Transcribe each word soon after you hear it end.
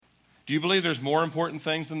Do you believe there's more important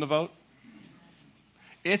things than the vote?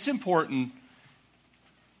 It's important,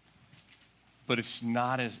 but it's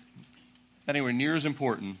not anywhere near as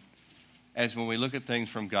important as when we look at things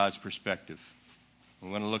from God's perspective. We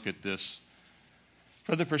want to look at this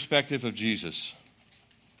from the perspective of Jesus.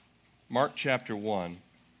 Mark chapter 1.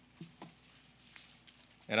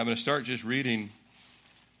 And I'm going to start just reading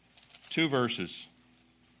 2 verses.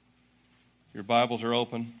 Your Bibles are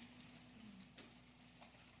open.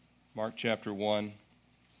 Mark chapter 1,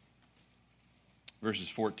 verses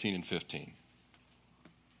 14 and 15.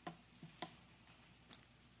 If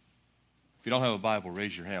you don't have a Bible,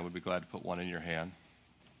 raise your hand. We'd be glad to put one in your hand.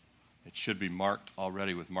 It should be marked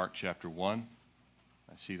already with Mark chapter 1.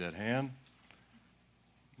 I see that hand.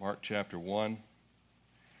 Mark chapter 1.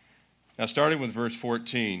 Now, starting with verse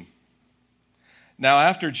 14. Now,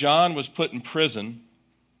 after John was put in prison,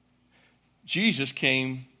 Jesus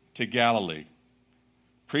came to Galilee,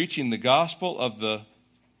 preaching the gospel of the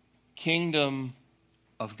kingdom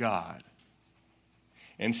of God,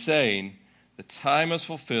 and saying, the time is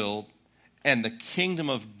fulfilled, and the kingdom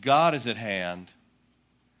of God is at hand.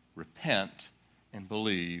 Repent and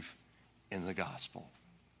believe in the gospel.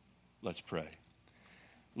 Let's pray.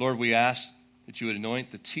 Lord, we ask that you would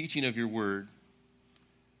anoint the teaching of your word,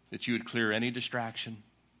 that you would clear any distraction.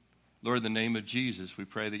 Lord, in the name of Jesus, we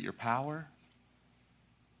pray that your power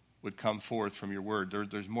would come forth from your word.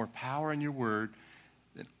 There's more power in your word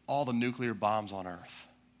than all the nuclear bombs on earth.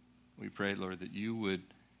 We pray, Lord, that you would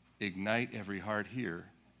ignite every heart here,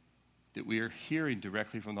 that we are hearing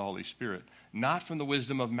directly from the Holy Spirit, not from the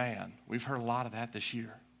wisdom of man. We've heard a lot of that this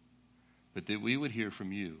year. But that we would hear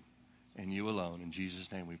from you and you alone. In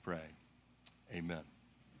Jesus' name we pray. Amen.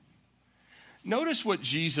 Notice what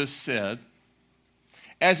Jesus said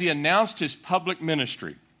as he announced his public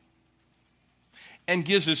ministry and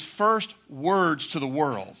gives his first words to the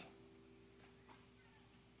world.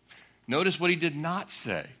 Notice what he did not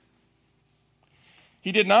say.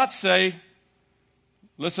 He did not say,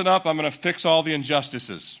 listen up, I'm going to fix all the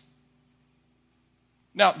injustices.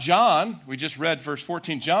 Now, John, we just read verse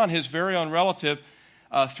 14, John, his very own relative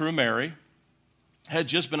through Mary, had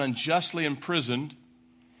just been unjustly imprisoned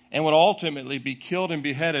and would ultimately be killed and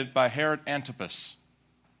beheaded by Herod Antipas,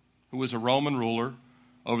 who was a Roman ruler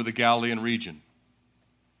over the Galilean region.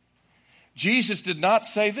 Jesus did not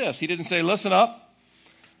say this. He didn't say, listen up,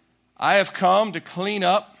 I have come to clean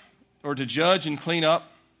up or to judge and clean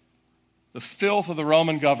up the filth of the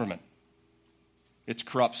Roman government. Its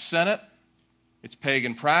corrupt Senate, its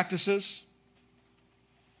pagan practices.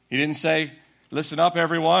 He didn't say, listen up,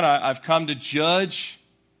 everyone, I've come to judge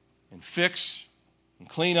and fix and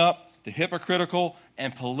clean up the hypocritical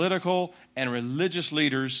and political and religious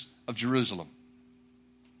leaders of Jerusalem,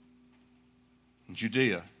 and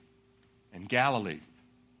Judea, and Galilee.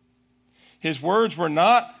 His words were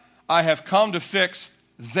not, I have come to fix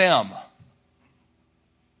them.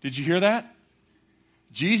 Did you hear that?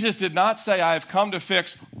 Jesus did not say, I have come to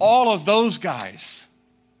fix all of those guys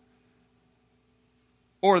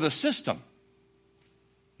or the system.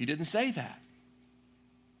 He didn't say that.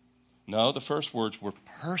 No, the first words were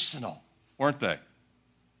personal, weren't they?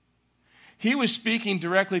 He was speaking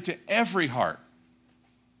directly to every heart.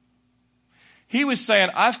 He was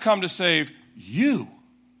saying, I've come to save you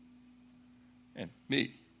and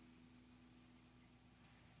me.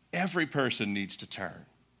 Every person needs to turn.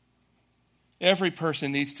 Every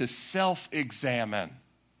person needs to self-examine.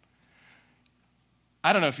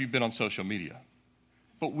 I don't know if you've been on social media,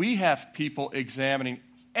 but we have people examining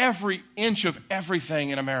every inch of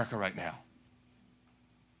everything in America right now.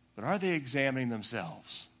 But are they examining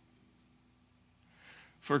themselves?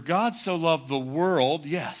 For God so loved the world,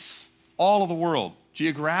 yes, all of the world,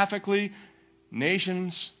 geographically,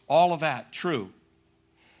 nations, all of that, true.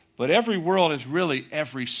 But every world is really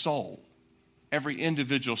every soul, every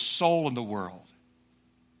individual soul in the world.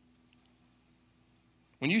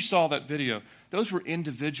 When you saw that video, those were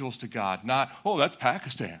individuals to God, not, oh, that's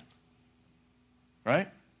Pakistan, right?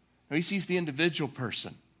 No, he sees the individual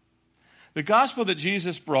person. The gospel that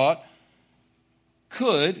Jesus brought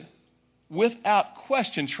could, without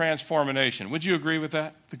question, transform a nation. Would you agree with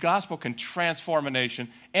that? The gospel can transform a nation,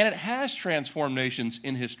 and it has transformed nations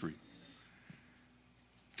in history.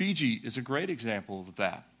 Fiji is a great example of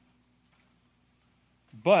that.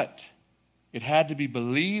 But it had to be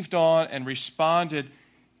believed on and responded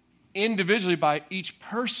individually by each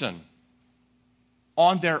person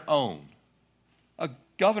on their own. A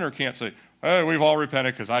governor can't say, hey, we've all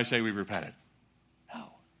repented because I say we've repented. No.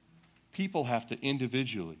 People have to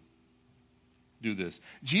individually do this.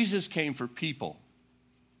 Jesus came for people,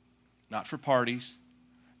 not for parties,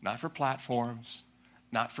 not for platforms,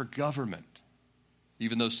 not for government,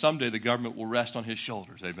 even though someday the government will rest on his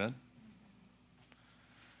shoulders. Amen?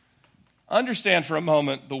 Understand for a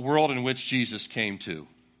moment the world in which Jesus came to.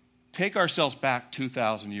 Take ourselves back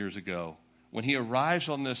 2,000 years ago when he arrives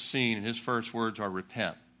on this scene and his first words are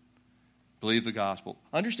repent, believe the gospel.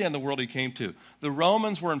 Understand the world he came to. The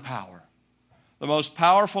Romans were in power, the most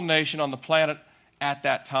powerful nation on the planet at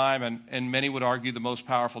that time, and many would argue the most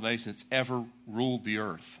powerful nation that's ever ruled the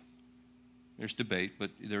earth. There's debate,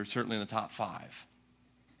 but they're certainly in the top 5.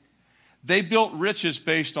 They built riches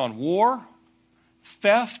based on war,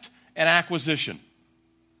 theft, and acquisition.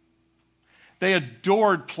 They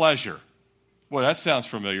adored pleasure. Boy, that sounds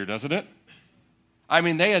familiar, doesn't it? I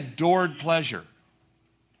mean, they adored pleasure.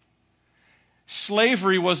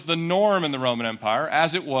 Slavery was the norm in the Roman Empire,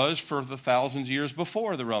 as it was for the thousands of years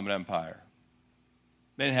before the Roman Empire.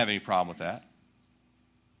 They didn't have any problem with that.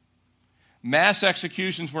 Mass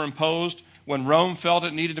executions were imposed when Rome felt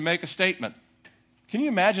it needed to make a statement. Can you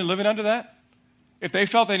imagine living under that? If they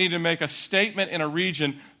felt they needed to make a statement in a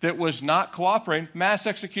region that was not cooperating, mass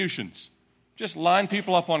executions. Just line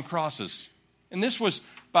people up on crosses. And this was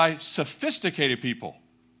by sophisticated people,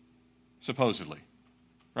 supposedly.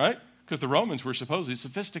 Right? Because the Romans were supposedly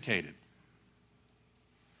sophisticated.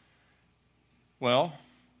 Well,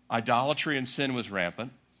 idolatry and sin was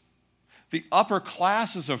rampant. The upper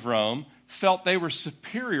classes of Rome felt they were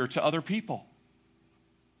superior to other people.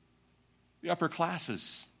 The upper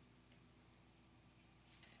classes.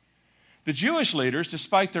 The Jewish leaders,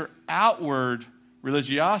 despite their outward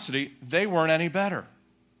religiosity, they weren't any better.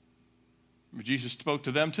 Jesus spoke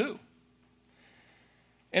to them too.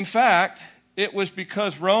 In fact, it was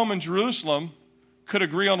because Rome and Jerusalem could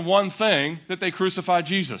agree on one thing that they crucified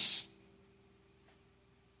Jesus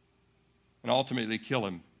and ultimately kill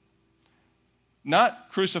him. Not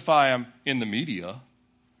crucify him in the media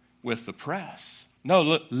with the press.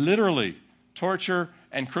 No, literally torture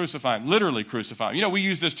and crucify him. Literally crucify him. You know, we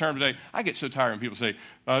use this term today. I get so tired when people say,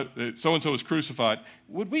 so-and-so is crucified.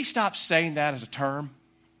 Would we stop saying that as a term?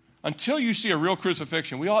 Until you see a real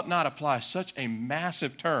crucifixion, we ought not apply such a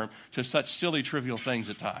massive term to such silly, trivial things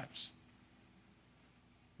at times.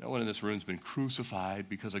 No one in this room has been crucified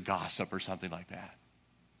because of gossip or something like that.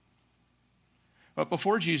 But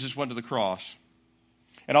before Jesus went to the cross,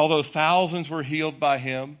 and although thousands were healed by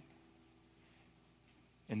him,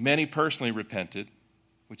 and many personally repented,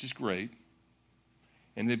 which is great,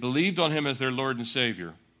 and they believed on him as their Lord and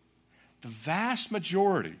Savior, the vast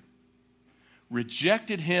majority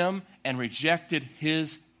rejected him and rejected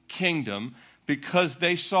his kingdom because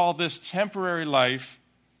they saw this temporary life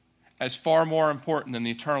as far more important than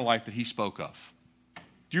the eternal life that he spoke of.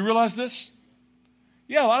 Do you realize this?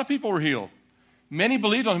 Yeah, a lot of people were healed. Many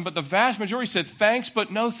believed on him, but the vast majority said thanks,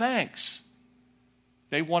 but no thanks.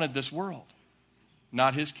 They wanted this world,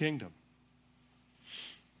 not his kingdom.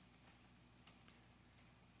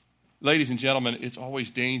 Ladies and gentlemen, it's always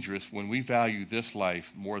dangerous when we value this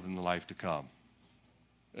life more than the life to come.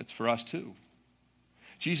 It's for us too.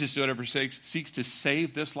 Jesus said whoever seeks to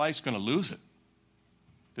save this life is going to lose it,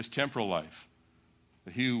 this temporal life.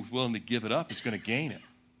 But he who's willing to give it up is going to gain it.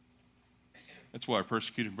 That's why our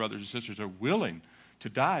persecuted brothers and sisters are willing to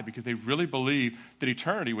die, because they really believe that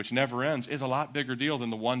eternity, which never ends, is a lot bigger deal than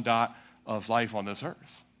the one dot of life on this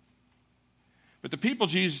earth. But the people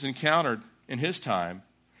Jesus encountered in his time,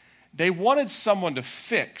 they wanted someone to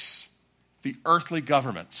fix the earthly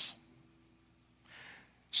governments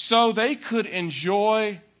so they could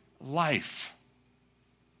enjoy life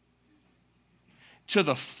to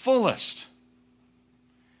the fullest,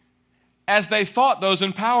 as they thought those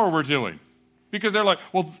in power were doing. Because they're like,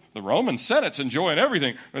 well, the Roman Senate's enjoying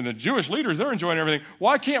everything, and the Jewish leaders, they're enjoying everything.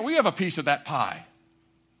 Why can't we have a piece of that pie?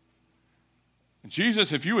 And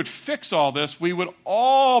Jesus, if you would fix all this, we would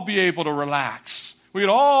all be able to relax. We'd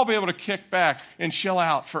all be able to kick back and chill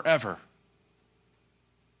out forever.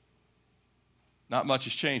 Not much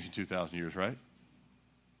has changed in 2,000 years, right?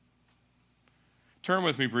 Turn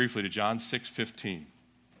with me briefly to John 6:15.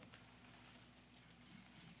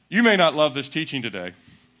 You may not love this teaching today,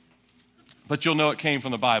 but you'll know it came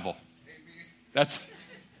from the Bible. That's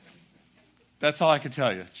all I can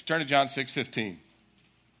tell you. Turn to John 6:15.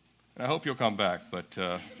 And I hope you'll come back, but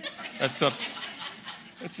it's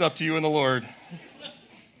up to you and the Lord.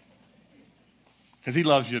 Because he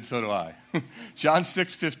loves you, and so do I. John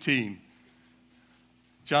 6:15.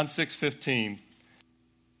 John 6:15.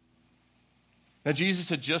 Now, Jesus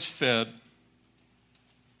had just fed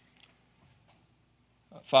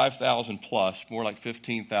 5,000 plus, more like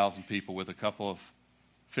 15,000 people with a couple of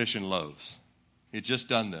fish and loaves. He had just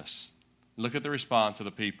done this. Look at the response of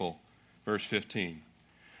the people, verse 15.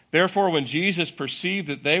 Therefore, when Jesus perceived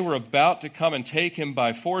that they were about to come and take him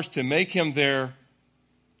by force to make him their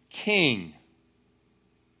king,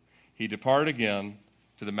 he departed again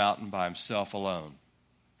to the mountain by himself alone.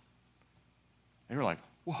 They were like,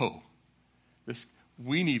 whoa,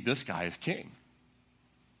 we need this guy as king.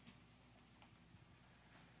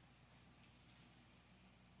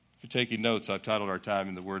 If you're taking notes, I've titled our time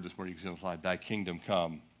in the Word this morning, you can see on the slide, Thy Kingdom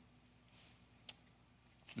Come.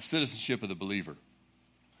 It's the citizenship of the believer.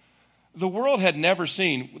 The world had never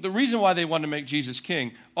seen, the reason why they wanted to make Jesus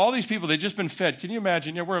king, all these people, they'd just been fed. Can you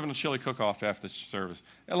imagine? We're having a chili cook-off after this service.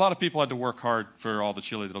 A lot of people had to work hard for all the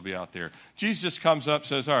chili that'll be out there. Jesus just comes up,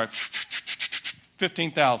 says, all right,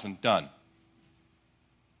 15,000, done.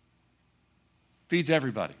 Feeds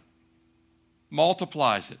everybody.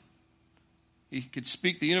 Multiplies it. He could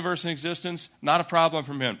speak the universe in existence, not a problem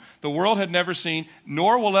from him. The world had never seen,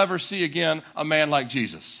 nor will ever see again, a man like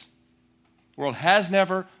Jesus. The world has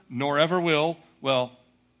never, nor ever will. Well,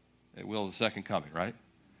 it will the second coming, right?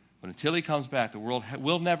 But until he comes back, the world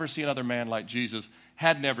will never see another man like Jesus,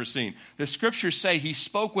 had never seen. The scriptures say he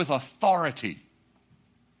spoke with authority.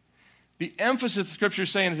 The emphasis of the scriptures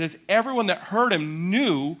saying is everyone that heard him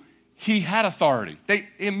knew he had authority. He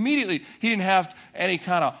didn't have any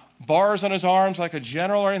kind of bars on his arms like a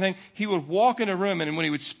general or anything. He would walk in a room, and when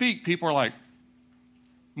he would speak, people were like,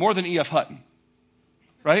 more than E.F. Hutton,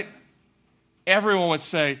 right? Everyone would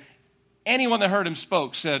say, anyone that heard him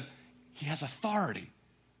spoke said, he has authority.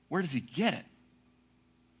 Where does he get it?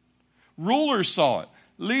 Rulers saw it.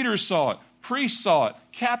 Leaders saw it. Priests saw it.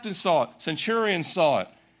 Captains saw it. Centurions saw it.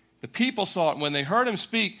 The people saw it. When they heard him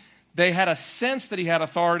speak, they had a sense that he had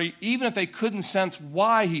authority, even if they couldn't sense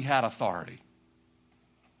why he had authority.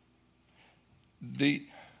 The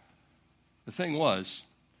thing was,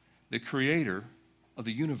 the creator of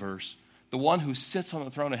the universe, the one who sits on the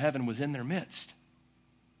throne of heaven, was in their midst.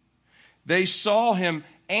 They saw him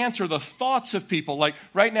answer the thoughts of people. Like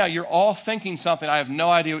right now, you're all thinking something. I have no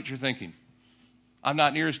idea what you're thinking. I'm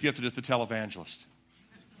not near as gifted as the televangelist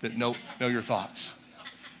that know your thoughts.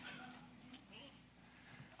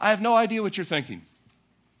 I have no idea what you're thinking.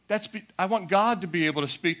 I want God to be able to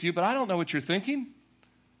speak to you, but I don't know what you're thinking.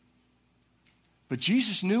 But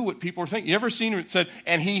Jesus knew what people were thinking. You ever seen it said,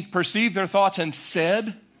 and he perceived their thoughts and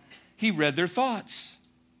said? He read their thoughts.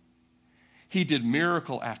 He did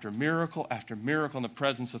miracle after miracle after miracle in the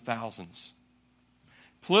presence of thousands.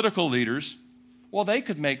 Political leaders, well, they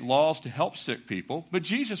could make laws to help sick people, but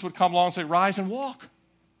Jesus would come along and say, rise and walk.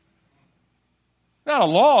 Not a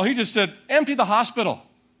law. He just said, empty the hospital.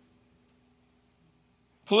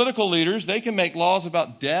 Political leaders, they can make laws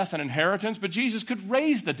about death and inheritance, but Jesus could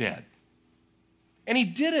raise the dead. And he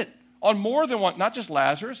did it on more than one, not just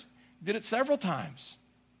Lazarus, he did it several times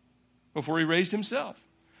before he raised himself.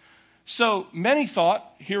 So many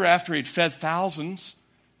thought, hereafter he'd fed thousands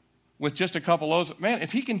with just a couple loaves. Man,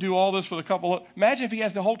 if he can do all this with a couple loaves, imagine if he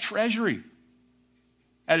has the whole treasury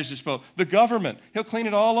at his disposal. The government, he'll clean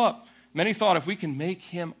it all up. Many thought, if we can make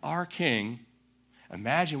him our king,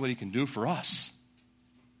 imagine what he can do for us.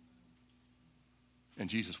 And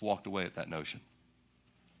Jesus walked away at that notion.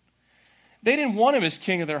 They didn't want him as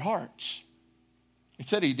king of their hearts. It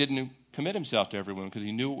said he didn't commit himself to everyone because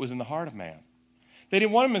he knew what was in the heart of man. They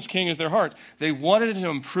didn't want him as king of their hearts. They wanted him to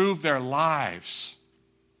improve their lives.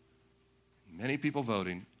 Many people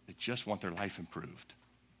voting, they just want their life improved.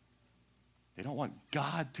 They don't want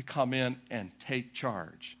God to come in and take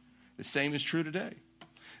charge. The same is true today.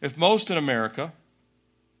 If most of America,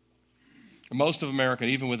 and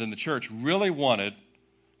even within the church, really wanted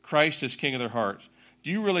Christ as king of their hearts, do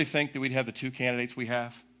you really think that we'd have the two candidates we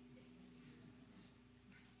have?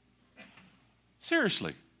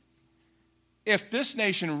 Seriously. If this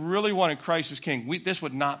nation really wanted Christ as king, this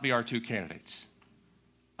would not be our two candidates.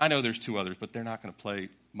 I know there's two others, but they're not going to play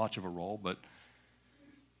much of a role. But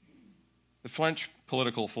the French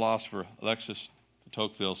political philosopher Alexis de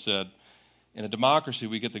Tocqueville said, in a democracy,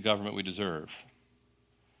 we get the government we deserve.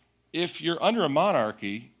 If you're under a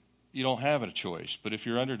monarchy, you don't have a choice. But if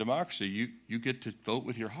you're under democracy, you get to vote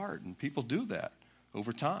with your heart. And people do that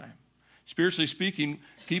over time. Spiritually speaking,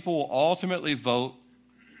 people will ultimately vote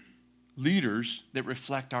leaders that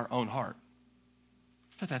reflect our own heart.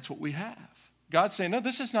 But that's what we have. God's saying, no,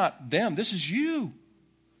 this is not them. This is you.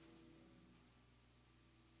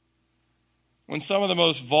 When some of the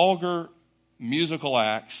most vulgar musical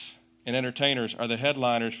acts and entertainers are the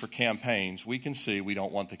headliners for campaigns, we can see we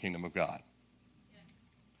don't want the kingdom of God.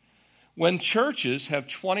 When churches have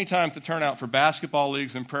 20 times the turnout for basketball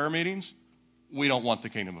leagues and prayer meetings, we don't want the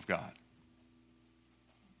kingdom of God.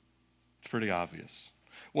 It's pretty obvious.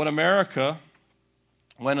 When America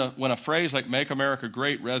When a phrase like "Make America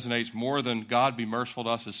Great" resonates more than "God be merciful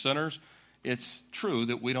to us as sinners," it's true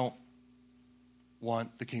that we don't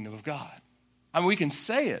want the kingdom of God. I mean, we can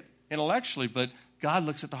say it intellectually, but God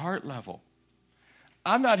looks at the heart level.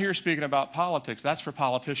 I'm not here speaking about politics. That's for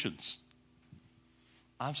politicians.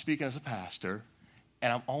 I'm speaking as a pastor,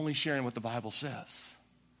 and I'm only sharing what the Bible says.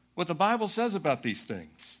 What the Bible says about these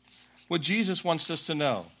things. What Jesus wants us to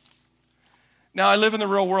know. Now, I live in the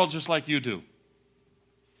real world just like you do.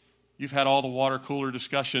 You've had all the water cooler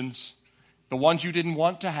discussions. The ones you didn't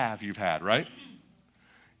want to have, you've had, right?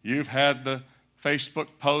 You've had the Facebook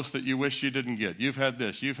post that you wish you didn't get. You've had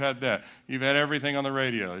this. You've had that. You've had everything on the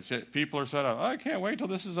radio. People are set up. I can't wait till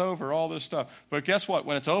this is over, all this stuff. But guess what?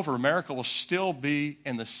 When it's over, America will still be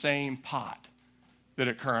in the same pot that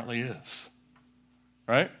it currently is,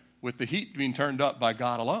 right? With the heat being turned up by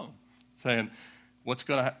God alone, saying, what's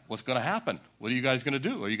going to happen? What are you guys going to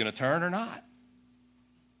do? Are you going to turn or not?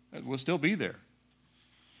 We'll still be there.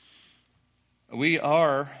 We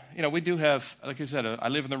do have, like I said, I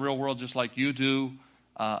live in the real world just like you do.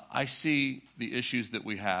 I see the issues that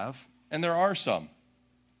we have, and there are some.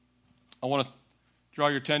 I want to draw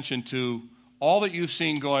your attention to all that you've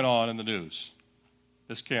seen going on in the news,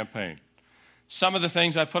 this campaign. Some of the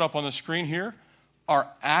things I put up on the screen here are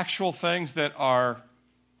actual things that are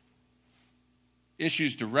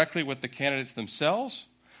issues directly with the candidates themselves.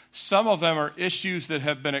 Some of them are issues that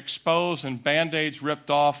have been exposed and Band-Aids ripped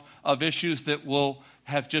off of issues that will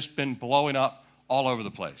have just been blowing up all over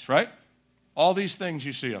the place, right? All these things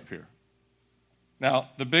you see up here. Now,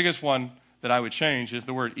 the biggest one that I would change is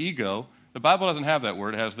the word ego. The Bible doesn't have that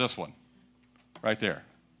word. It has this one right there,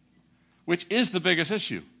 which is the biggest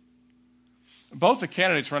issue. Both the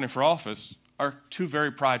candidates running for office are two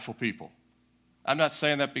very prideful people. I'm not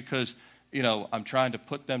saying that because, I'm trying to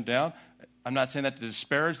put them down. I'm not saying that to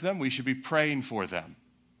disparage them. We should be praying for them.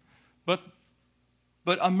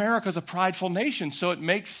 But America's a prideful nation, so it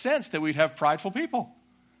makes sense that we'd have prideful people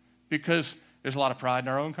because there's a lot of pride in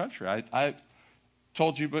our own country. I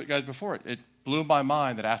told you guys before, it blew my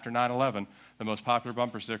mind that after 9/11, the most popular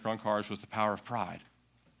bumper sticker on cars was the power of pride.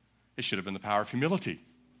 It should have been the power of humility,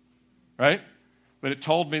 right? But it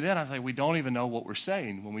told me then, I was like, we don't even know what we're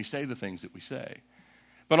saying when we say the things that we say.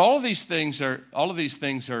 But all of these things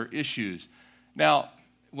are issues. Now,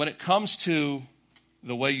 when it comes to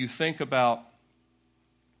the way you think about,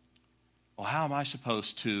 well, how am I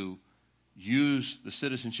supposed to use the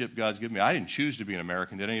citizenship God's given me? I didn't choose to be an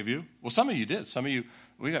American, did any of you? Well, some of you did. Some of you,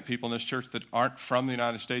 we got people in this church that aren't from the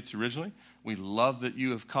United States originally. We love that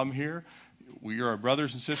you have come here. We are our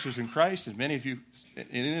brothers and sisters in Christ, and many of you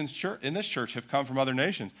in this church have come from other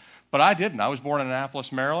nations. But I didn't. I was born in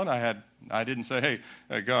Annapolis, Maryland. I didn't say,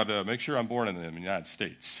 hey God, make sure I'm born in the United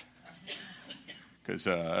States. Because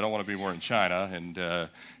I don't want to be born in China, and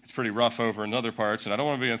it's pretty rough over in other parts, and I don't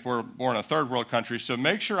want to be born in a third world country, so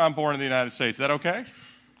make sure I'm born in the United States. Is that okay?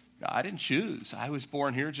 No, I didn't choose. I was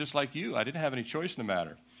born here just like you. I didn't have any choice in the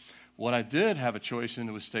matter. What I did have a choice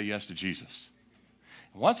in was say yes to Jesus.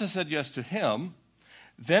 Once I said yes to him,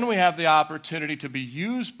 then we have the opportunity to be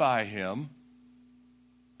used by him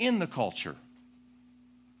in the culture.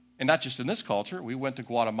 And not just in this culture. We went to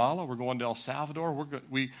Guatemala. We're going to El Salvador.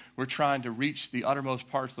 We're trying to reach the uttermost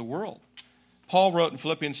parts of the world. Paul wrote in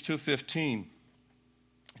Philippians 2:15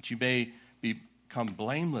 that you may become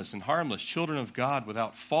blameless and harmless, children of God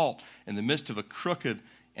without fault in the midst of a crooked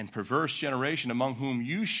and perverse generation among whom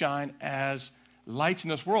you shine as lights in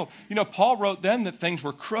this world. Paul wrote then that things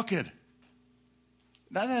were crooked.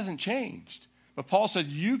 That hasn't changed. But Paul said,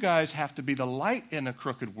 you guys have to be the light in a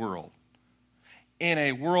crooked world. In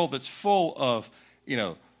a world that's full of,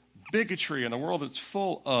 bigotry, in a world that's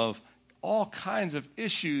full of all kinds of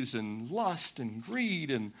issues and lust and greed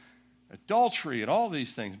and adultery and all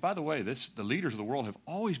these things. By the way, the leaders of the world have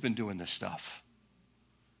always been doing this stuff.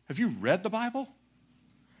 Have you read the Bible?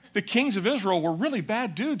 The kings of Israel were really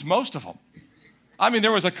bad dudes, most of them. I mean,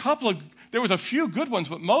 there was a few good ones,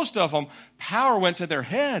 but most of them, power went to their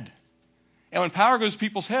head. And when power goes to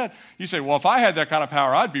people's head, you say, well, if I had that kind of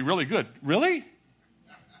power, I'd be really good. Really?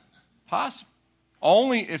 Possible.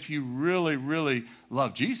 Only if you really, really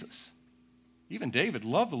love Jesus. Even David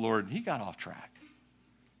loved the Lord, and he got off track.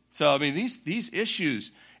 So, I mean, these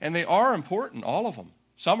issues, and they are important, all of them.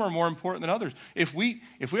 Some are more important than others. If we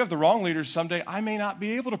have the wrong leaders someday, I may not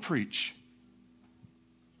be able to preach.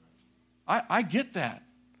 I get that.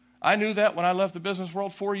 I knew that when I left the business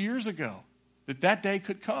world 4 years ago, that day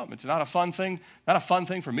could come. It's not a fun thing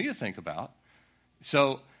for me to think about.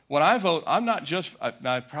 So when I vote, I'm not just,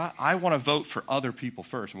 I want to vote for other people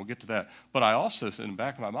first, and we'll get to that. But I also, in the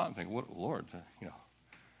back of my mind, think, Lord,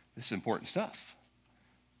 this is important stuff.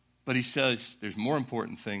 But he says there's more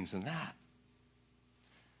important things than that.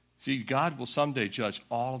 See, God will someday judge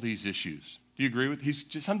all these issues. Do you agree with?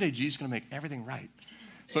 Someday Jesus is going to make everything right.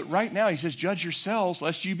 But right now he says, judge yourselves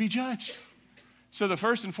lest you be judged. So the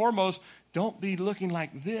first and foremost, don't be looking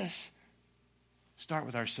like this. Start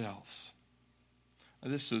with ourselves.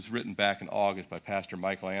 Now, this was written back in August by Pastor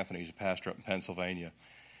Michael Anthony. He's a pastor up in Pennsylvania.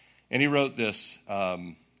 And he wrote this.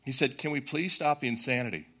 He said, can we please stop the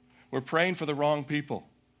insanity? We're praying for the wrong people.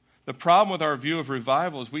 The problem with our view of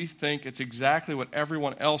revival is we think it's exactly what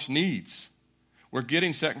everyone else needs. We're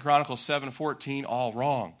getting 2 Chronicles 7:14 all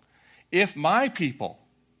wrong. If my people,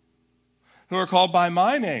 who are called by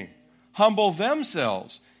my name, humble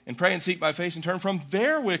themselves and pray and seek my face and turn from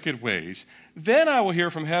their wicked ways, then I will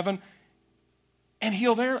hear from heaven and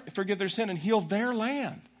forgive their sin and heal their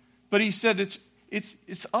land. But he said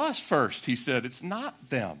it's us first. He said it's not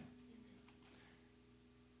them.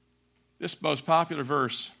 This most popular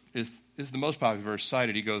verse is the most popular verse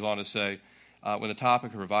cited. He goes on to say, when the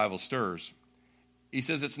topic of revival stirs, he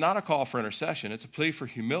says it's not a call for intercession. It's a plea for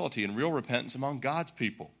humility and real repentance among God's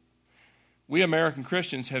people. We American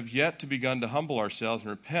Christians have yet to begin to humble ourselves and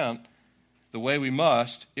repent the way we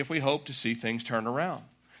must if we hope to see things turn around.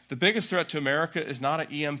 The biggest threat to America is not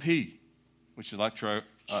an EMP, which is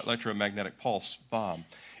electromagnetic pulse bomb.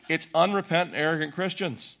 It's unrepentant, arrogant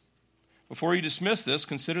Christians. Before you dismiss this,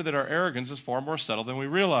 consider that our arrogance is far more subtle than we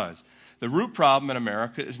realize. The root problem in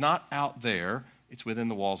America is not out there, it's within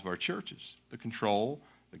the walls of our churches. The control,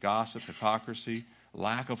 the gossip, hypocrisy,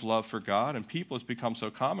 lack of love for God, and people has become so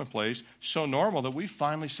commonplace, so normal that we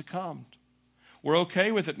finally succumbed. We're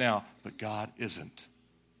okay with it now, but God isn't.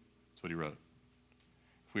 That's what he wrote.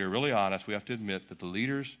 If we are really honest, we have to admit that the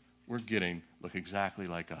leaders we're getting look exactly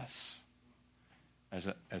like us as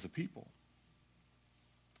a people.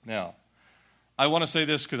 Now, I want to say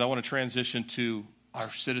this because I want to transition to our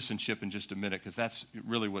citizenship in just a minute, because that's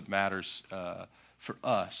really what matters for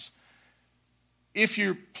us. If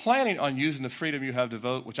you're planning on using the freedom you have to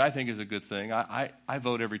vote, which I think is a good thing, I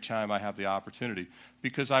vote every time I have the opportunity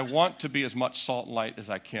because I want to be as much salt and light as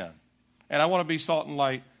I can. And I want to be salt and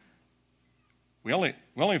light. We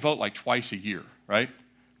only vote like twice a year, right?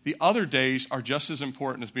 The other days are just as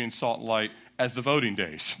important as being salt and light as the voting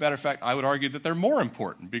days. Matter of fact, I would argue that they're more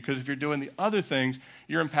important because if you're doing the other things,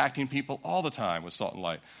 you're impacting people all the time with salt and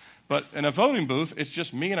light. But in a voting booth, it's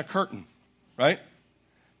just me and a curtain, right?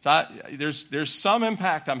 So there's some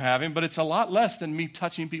impact I'm having, but it's a lot less than me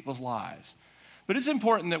touching people's lives. But it's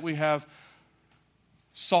important that we have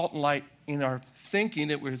salt and light in our thinking,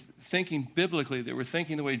 that we're thinking biblically, that we're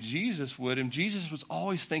thinking the way Jesus would, and Jesus was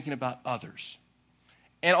always thinking about others.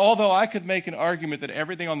 And although I could make an argument that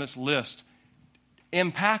everything on this list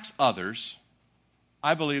impacts others,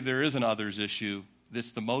 I believe there is an others issue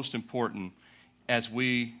that's the most important as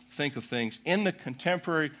we think of things in the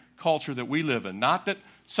contemporary culture that we live in. Not that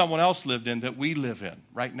someone else lived in, that we live in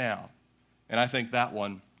right now. And I think that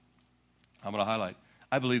one I'm going to highlight.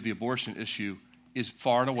 I believe the abortion issue is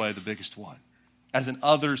far and away the biggest one as an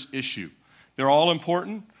others issue. They're all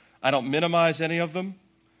important. I don't minimize any of them.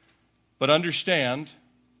 But understand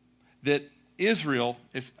that Israel,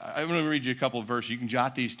 I'm going to read you a couple of verses. You can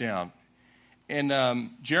jot these down. In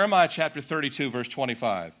Jeremiah chapter 32, verse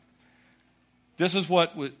 25, this is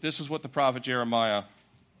what the prophet Jeremiah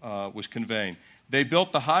was conveying. They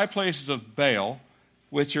built the high places of Baal,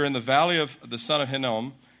 which are in the valley of the son of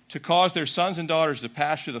Hinnom, to cause their sons and daughters to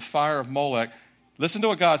pass through the fire of Molech. Listen to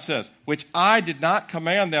what God says, which I did not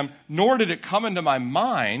command them, nor did it come into my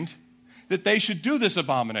mind that they should do this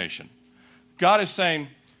abomination. God is saying,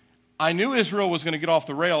 I knew Israel was going to get off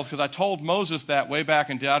the rails because I told Moses that way back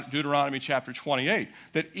in Deuteronomy chapter 28,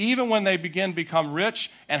 that even when they begin to become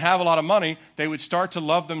rich and have a lot of money, they would start to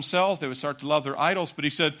love themselves, they would start to love their idols. But he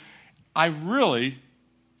said, I really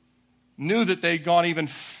knew that they'd gone even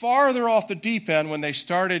farther off the deep end when they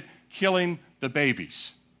started killing the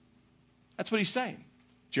babies. That's what he's saying.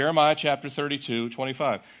 Jeremiah chapter 32,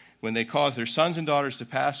 25. When they caused their sons and daughters to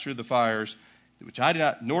pass through the fires, which I did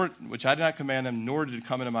not command them, nor did it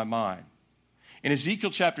come into my mind. In Ezekiel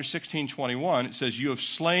chapter 16, 21, it says, you have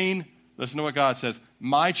slain, listen to what God says,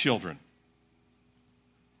 my children.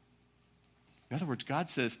 In other words, God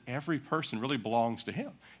says every person really belongs to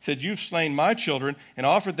him. He said, you've slain my children and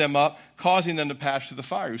offered them up, causing them to pass through the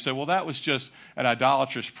fire. You say, well, that was just an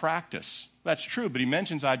idolatrous practice. That's true, but he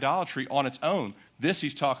mentions idolatry on its own. This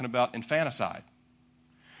he's talking about infanticide.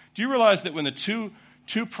 Do you realize that when the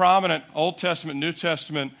two prominent Old Testament, New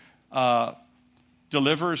Testament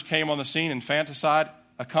deliverers came on the scene, infanticide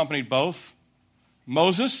accompanied both?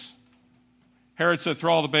 Moses, Herod said,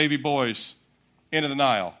 throw all the baby boys into the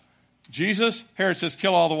Nile. Jesus, Herod says,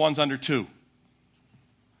 kill all the ones under 2.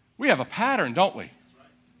 We have a pattern, don't we?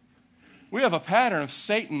 We have a pattern of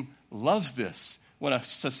Satan loves this. When a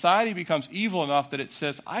society becomes evil enough that it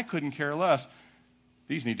says, I couldn't care less,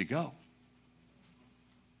 these need to go.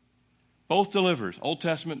 Both delivers, Old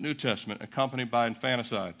Testament, New Testament, accompanied by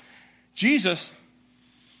infanticide. Jesus,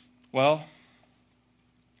 well,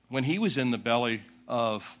 when he was in the belly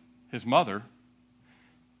of his mother,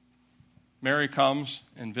 Mary comes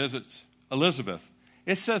and visits Elizabeth.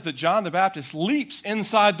 It says that John the Baptist leaps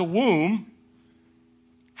inside the womb.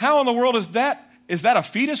 How in the world is that? Is that a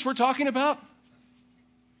fetus we're talking about?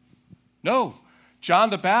 No. John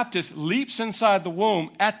the Baptist leaps inside the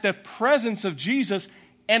womb at the presence of Jesus,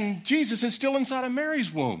 and Jesus is still inside of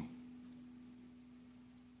Mary's womb.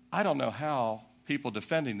 I don't know how people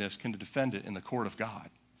defending this can defend it in the court of God.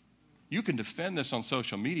 You can defend this on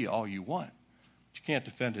social media all you want, but you can't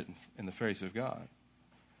defend it in the face of God.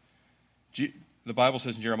 The Bible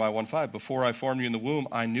says in Jeremiah 1:5, before I formed you in the womb,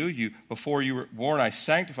 I knew you. Before you were born, I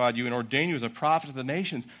sanctified you and ordained you as a prophet of the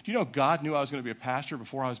nations. Do you know God knew I was going to be a pastor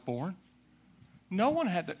before I was born? No one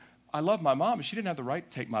had the... I love my mom, but she didn't have the right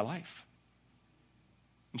to take my life.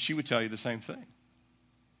 And she would tell you the same thing.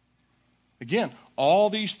 Again, all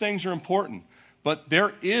these things are important, but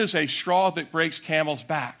there is a straw that breaks camels'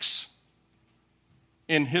 backs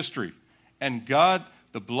in history. And God,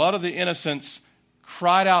 the blood of the innocents,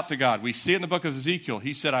 cried out to God. We see it in the book of Ezekiel.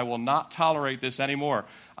 He said, I will not tolerate this anymore.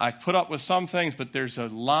 I put up with some things, but there's a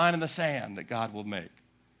line in the sand that God will make.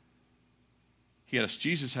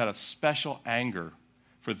 Jesus had a special anger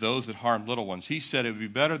for those that harmed little ones. He said it would be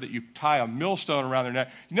better that you tie a millstone around their neck.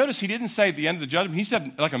 You notice he didn't say at the end of the judgment. He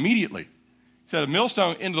said like immediately. He said a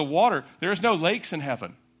millstone into the water. There's no lakes in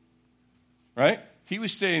heaven. Right? He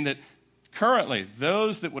was saying that currently,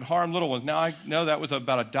 those that would harm little ones, now I know that was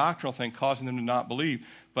about a doctrinal thing causing them to not believe,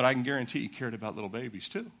 but I can guarantee he cared about little babies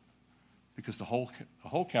too, because the whole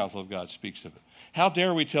counsel of God speaks of it. How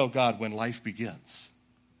dare we tell God when life begins?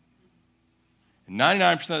 And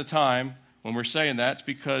 99% of the time, when we're saying that, it's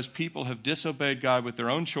because people have disobeyed God with their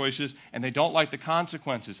own choices and they don't like the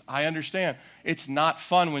consequences. I understand. It's not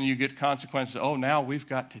fun when you get consequences. Oh, now we've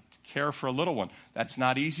got to care for a little one. That's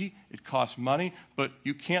not easy. It costs money. But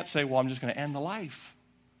you can't say, well, I'm just going to end the life.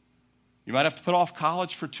 You might have to put off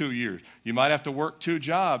college for 2 years. You might have to work 2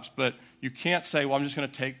 jobs. But you can't say, well, I'm just going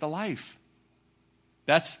to take the life.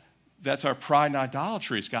 That's our pride and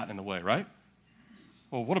idolatry has gotten in the way, right?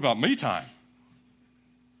 Well, what about me time?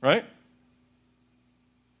 Right?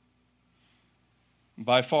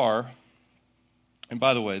 By far, and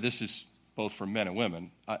by the way, this is both for men and women,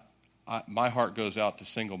 my heart goes out to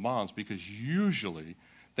single moms because usually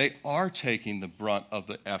they are taking the brunt of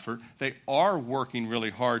the effort. They are working really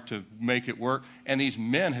hard to make it work, and these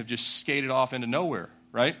men have just skated off into nowhere,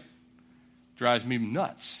 right? Drives me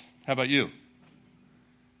nuts. How about you?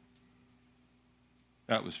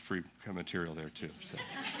 That was free material there, too. So.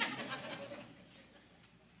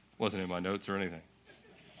 Wasn't in my notes or anything.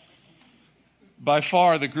 By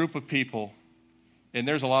far, the group of people, and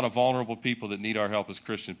there's a lot of vulnerable people that need our help as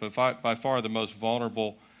Christians, but by far the most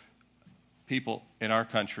vulnerable people in our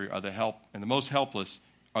country are and the most helpless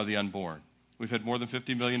are the unborn. We've had more than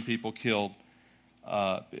 50 million people killed,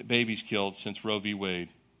 babies killed since Roe v. Wade,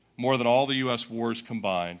 more than all the U.S. wars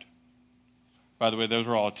combined. By the way, those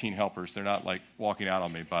are all teen helpers. They're not like walking out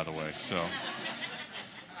on me, by the way. So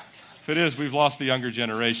if it is, we've lost the younger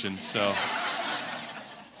generation, so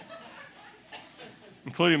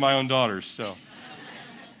including my own daughters. So,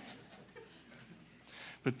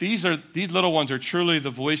 but these little ones are truly the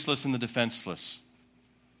voiceless and the defenseless.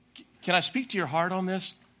 Can I speak to your heart on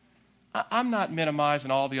this? I'm not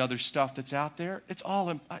minimizing all the other stuff that's out there. It's all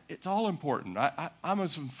important. I'm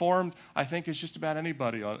as informed, I think, as just about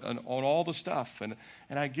anybody on all the stuff, and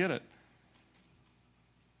I get it.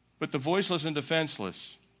 But the voiceless and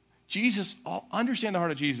defenseless, Jesus, understand the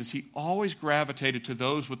heart of Jesus, he always gravitated to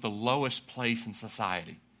those with the lowest place in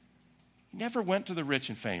society. He never went to the rich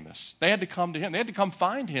and famous. They had to come to him. They had to come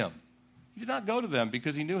find him. He did not go to them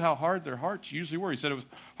because he knew how hard their hearts usually were. He said it was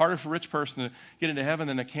harder for a rich person to get into heaven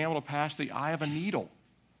than a camel to pass the eye of a needle.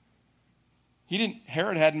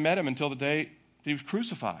 Herod hadn't met him until the day he was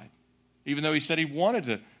crucified, even though he said he wanted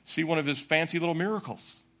to see one of his fancy little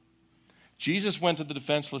miracles. Jesus went to the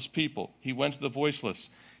defenseless people. He went to the voiceless.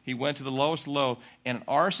 He went to the lowest low. And in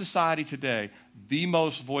our society today, the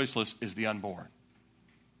most voiceless is the unborn.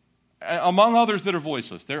 Among others that are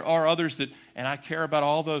voiceless. There are others that, and I care about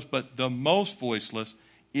all those, but the most voiceless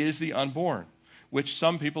is the unborn, which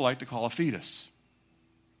some people like to call a fetus.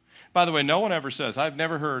 By the way, no one ever says, I've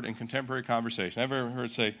never heard in contemporary conversation, I've never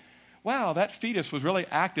heard say, wow, that fetus was really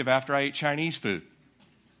active after I ate Chinese food.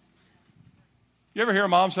 You ever hear a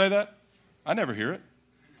mom say that? I never hear it.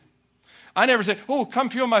 I never say, oh, come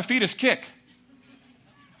feel my fetus kick.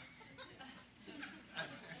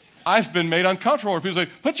 I've been made uncomfortable where people say,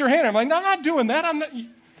 put your hand in. I'm like, no, I'm not doing that. I'm not.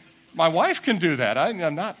 My wife can do that.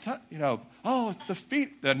 I'm not, oh, the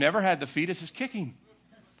feet. I've never had the fetus is kicking.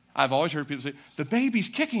 I've always heard people say, the baby's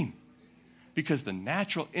kicking. Because the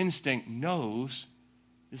natural instinct knows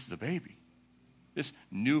this is a baby. This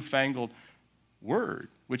newfangled word,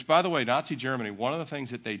 which, by the way, Nazi Germany, one of the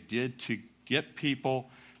things that they did to get people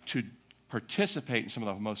to participate in some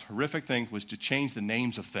of the most horrific things was to change the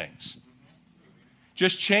names of things.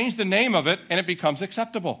 Just change the name of it and it becomes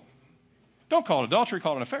acceptable. Don't call it adultery,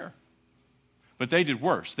 call it an affair. But they did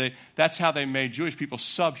worse. That's how they made Jewish people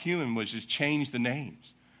subhuman, was just change the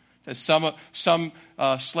names. Some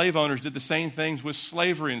slave owners did the same things with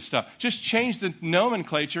slavery and stuff. Just change the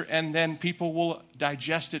nomenclature and then people will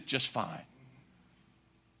digest it just fine.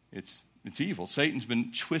 It's evil. Satan's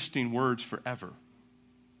been twisting words forever.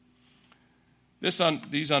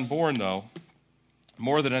 These unborn, though,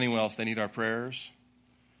 more than anyone else, they need our prayers.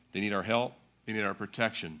 They need our help. They need our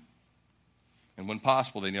protection. And when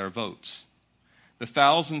possible, they need our votes. The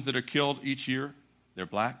thousands that are killed each year, they're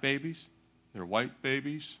black babies, they're white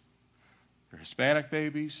babies, they're Hispanic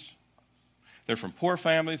babies, they're from poor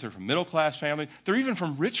families, they're from middle-class families, they're even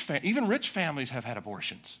from rich families. Even rich families have had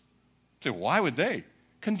abortions. So why would they?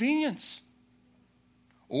 Convenience.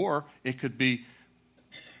 Or it could be,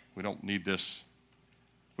 we don't need this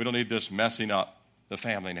messing up the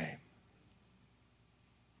family name.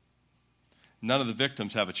 None of the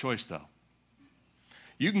victims have a choice, though.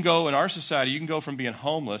 You can go, in our society, you can go from being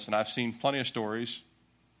homeless, and I've seen plenty of stories.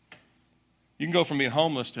 You can go from being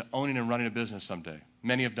homeless to owning and running a business someday.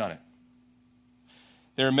 Many have done it.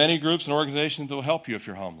 There are many groups and organizations that will help you if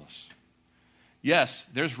you're homeless. Yes,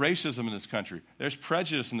 there's racism in this country. There's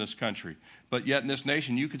prejudice in this country. But yet in this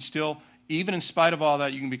nation, you can still, even in spite of all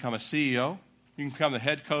that, you can become a CEO. You can become the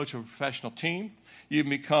head coach of a professional team. You can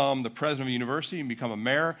become the president of a university. You can become a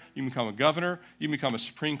mayor. You can become a governor. You can become a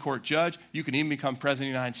Supreme Court judge. You can even become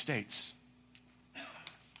president of the United States.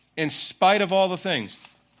 In spite of all the things,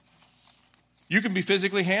 you can be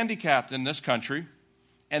physically handicapped in this country,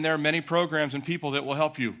 and there are many programs and people that will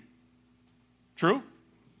help you. True?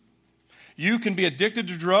 You can be addicted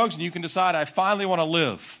to drugs, and you can decide, I finally want to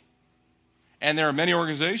live. And there are many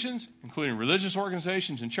organizations, including religious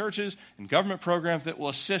organizations and churches and government programs that will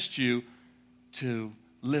assist you to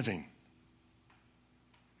living.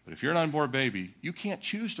 But if you're an unborn baby, you can't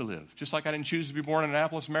choose to live. Just like I didn't choose to be born in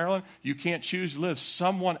Annapolis, Maryland, you can't choose to live.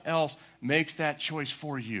 Someone else makes that choice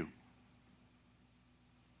for you.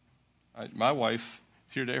 My wife,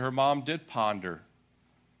 here today, her mom did ponder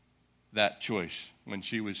that choice when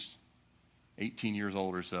she was 18 years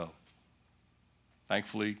old or so.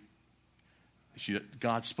 Thankfully,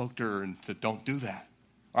 God spoke to her and said, don't do that,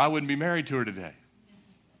 or I wouldn't be married to her today.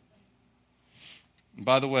 And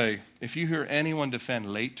by the way, if you hear anyone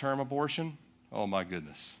defend late-term abortion, oh my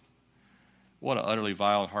goodness, what an utterly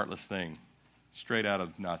vile and heartless thing, straight out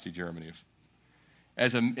of Nazi Germany.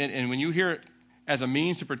 And when you hear it as a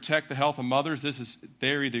means to protect the health of mothers,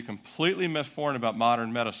 they're either completely misinformed about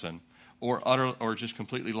modern medicine or just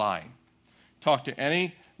completely lying.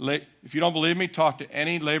 If you don't believe me, talk to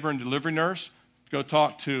any labor and delivery nurse. Go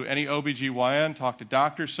talk to any OBGYN, talk to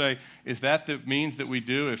doctors, say, is that the means that we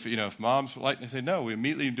do? If mom's like, they say, no, we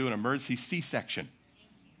immediately do an emergency C-section.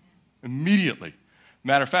 Immediately.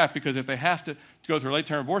 Matter of fact, because if they have to go through a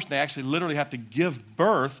late-term abortion, they actually literally have to give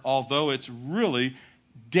birth, although it's really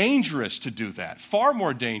dangerous to do that. Far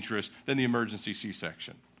more dangerous than the emergency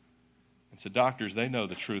C-section. And so doctors, they know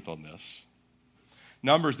the truth on this.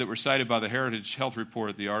 Numbers that were cited by the Heritage Health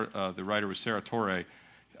Report, the writer was Sarah Torre.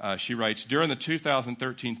 She writes, during the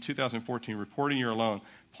 2013-2014 reporting year alone,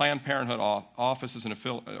 Planned Parenthood offices and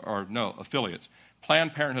affiliates.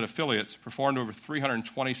 Planned Parenthood affiliates performed over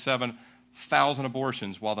 327,000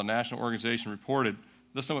 abortions, while the national organization reported,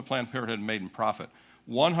 listen to what Planned Parenthood made in profit,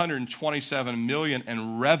 $127 million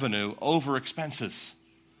in revenue over expenses.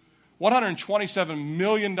 $127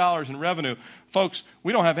 million in revenue. Folks,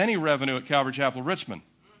 we don't have any revenue at Calvary Chapel, Richmond.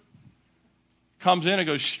 Comes in and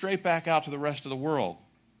goes straight back out to the rest of the world.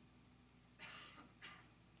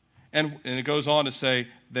 And it goes on to say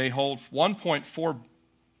they hold $1.4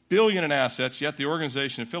 billion in assets, yet the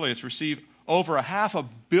organization affiliates receive over $500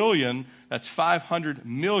 million, that's $500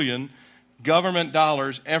 million, government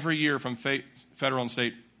dollars every year from federal and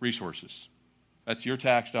state resources. That's your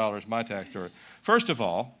tax dollars, my tax dollars. First of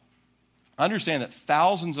all, understand that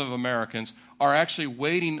thousands of Americans are actually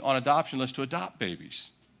waiting on adoption lists to adopt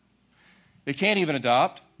babies. They can't even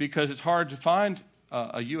adopt because it's hard to find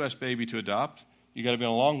a U.S. baby to adopt. You got to be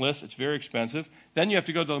on a long list. It's very expensive. Then you have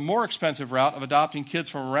to go to the more expensive route of adopting kids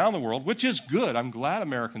from around the world, which is good. I'm glad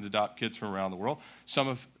Americans adopt kids from around the world. Some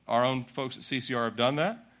of our own folks at CCR have done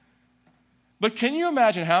that. But can you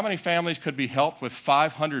imagine how many families could be helped with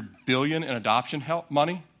 $500 billion in adoption help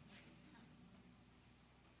money?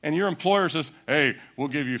 And your employer says, hey, we'll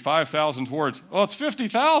give you $5,000 towards, oh, it's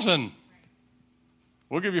 $50,000.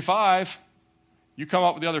 We'll give you $5,000. You come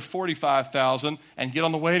up with the other $45,000 and get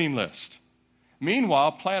on the waiting list.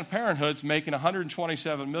 Meanwhile, Planned Parenthood's making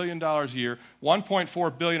 $127 million a year,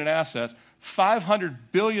 $1.4 billion in assets, $500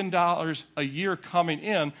 billion a year coming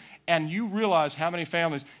in, and you realize how many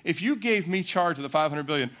families, if you gave me charge of the $500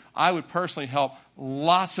 billion, I would personally help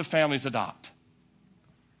lots of families adopt.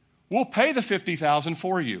 We'll pay the $50,000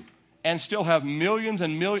 for you and still have millions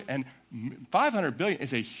and millions, and $500 billion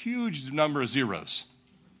is a huge number of zeros.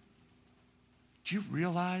 Do you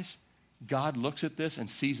realize God looks at this and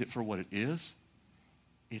sees it for what it is?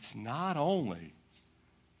 It's not only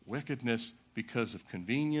wickedness because of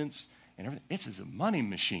convenience and everything. It's as a money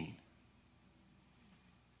machine.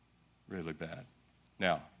 Really bad.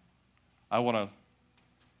 Now, I want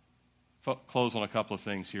to close on a couple of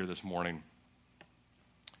things here this morning.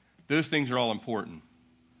 Those things are all important.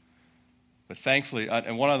 But thankfully,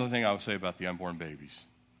 and one other thing I would say about the unborn babies.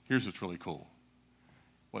 Here's what's really cool.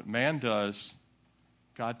 What man does,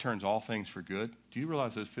 God turns all things for good. Do you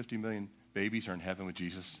realize those 50 million babies are in heaven with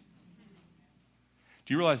Jesus?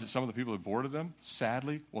 Do you realize that some of the people who aborted them,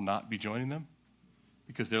 sadly, will not be joining them?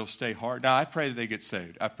 Because they'll stay hard. Now, I pray that they get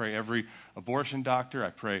saved. I pray every abortion doctor, I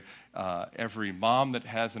pray every mom that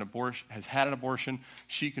has had an abortion,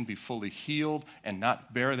 she can be fully healed and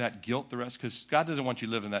not bear that guilt the rest, because God doesn't want you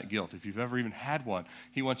to live in that guilt. If you've ever even had one,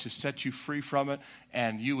 He wants to set you free from it,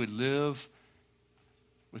 and you would live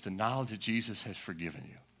with the knowledge that Jesus has forgiven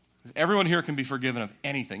you. Everyone here can be forgiven of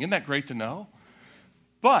anything. Isn't that great to know?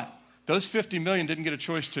 But those 50 million didn't get a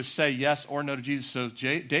choice to say yes or no to Jesus. So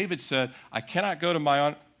David said, I cannot go to my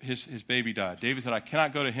aunt. His baby died. David said, I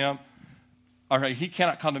cannot go to him. All right, he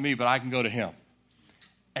cannot come to me, but I can go to him.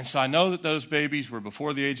 And so I know that those babies were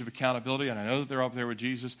before the age of accountability, and I know that they're up there with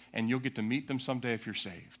Jesus, and you'll get to meet them someday if you're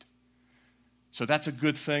saved. So that's a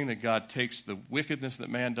good thing that God takes the wickedness that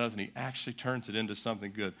man does, and He actually turns it into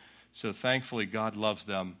something good. So thankfully, God loves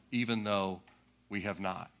them, even though we have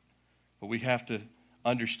not. But we have to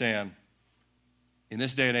understand, in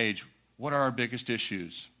this day and age, what are our biggest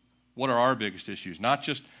issues? What are our biggest issues? Not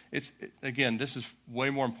just, again, this is way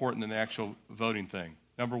more important than the actual voting thing.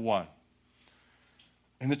 Number one,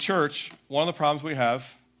 in the church, one of the problems we have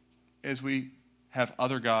is we have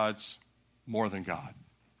other gods more than God.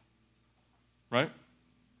 Right?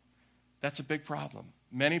 That's a big problem.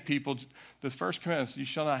 Many people, the first commandment is, you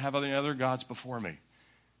shall not have any other gods before me.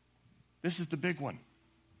 This is the big one.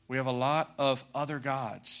 We have a lot of other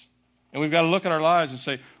gods. And we've got to look at our lives and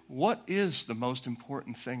say, what is the most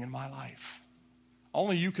important thing in my life?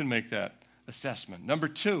 Only you can make that assessment. Number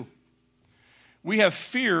two, we have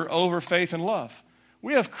fear over faith and love.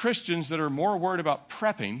 We have Christians that are more worried about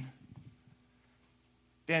prepping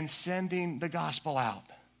than sending the gospel out.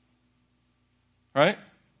 Right?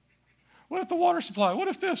 What if the water supply? What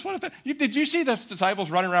if this? What if that? Did you see the disciples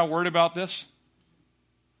running around worried about this?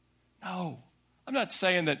 No. I'm not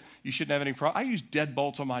saying that you shouldn't have any problem. I use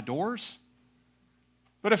deadbolts on my doors.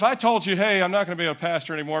 But if I told you, hey, I'm not going to be a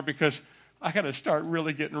pastor anymore because I got to start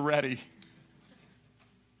really getting ready.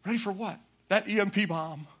 Ready for what? That EMP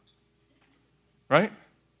bomb. Right?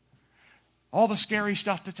 All the scary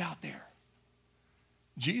stuff that's out there.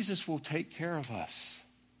 Jesus will take care of us.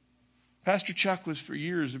 Pastor Chuck was for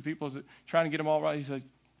years, and people trying to get him all right. He said,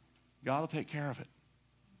 God will take care of it.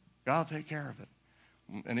 God will take care of it.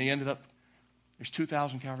 And he ended up, there's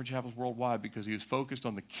 2,000 Calvary Chapels worldwide because he was focused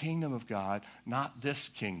on the kingdom of God, not this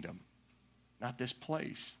kingdom, not this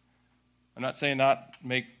place. I'm not saying not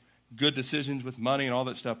make good decisions with money and all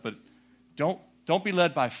that stuff, but don't be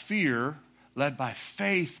led by fear, led by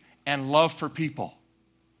faith and love for people.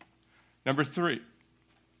 Number three,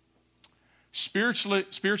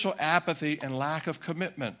 spiritual apathy and lack of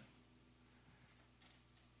commitment.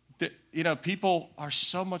 People are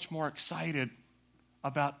so much more excited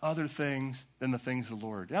about other things than the things of the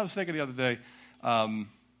Lord. I was thinking the other day,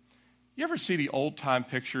 you ever see the old-time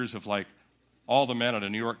pictures of, like, all the men at a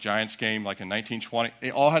New York Giants game, like in 1920?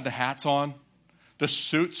 They all had the hats on, the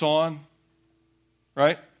suits on,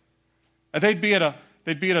 right? And they'd be at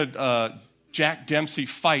a Jack Dempsey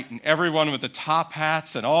fight, and everyone with the top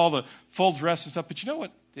hats and all the full dress and stuff. But you know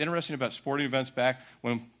what's interesting about sporting events back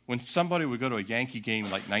when somebody would go to a Yankee game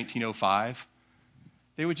in like 1905?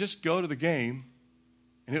 they would just go to the game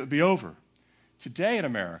and it would be over. Today in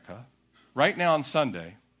America, right now on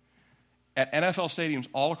Sunday, at NFL stadiums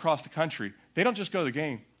all across the country, they don't just go to the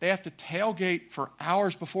game. They have to tailgate for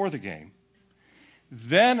hours before the game.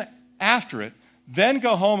 Then after it, then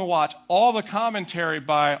go home and watch all the commentary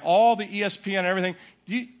by all the ESPN and everything.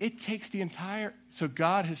 It takes the entire... So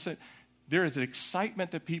God has said, there is an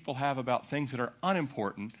excitement that people have about things that are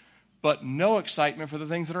unimportant, but no excitement for the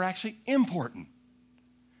things that are actually important.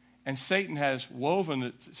 And Satan has woven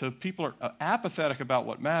it so people are apathetic about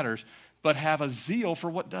what matters, but have a zeal for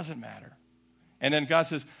what doesn't matter. And then God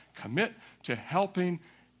says, commit to helping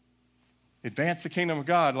advance the kingdom of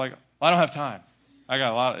God. Like, I don't have time. I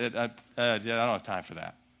got a lot of it. I don't have time for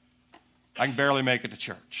that. I can barely make it to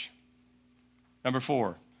church. Number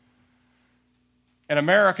 4, an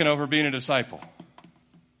American over being a disciple.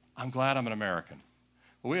 I'm glad I'm an American.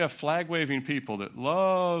 But we have flag-waving people that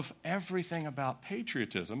love everything about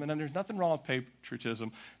patriotism, and then there's nothing wrong with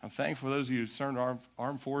patriotism. I'm thankful for those of you who served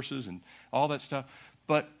armed forces and all that stuff.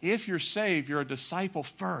 But if you're saved, you're a disciple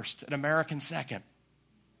first, an American second.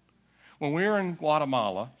 When we were in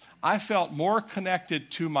Guatemala, I felt more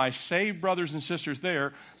connected to my saved brothers and sisters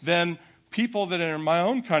there than people that are in my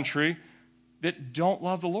own country that don't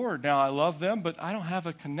love the Lord. Now, I love them, but I don't have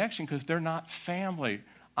a connection because they're not family.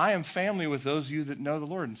 I am family with those of you that know the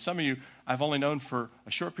Lord. And some of you I've only known for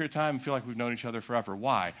a short period of time and feel like we've known each other forever.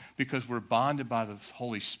 Why? Because we're bonded by the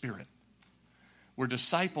Holy Spirit. We're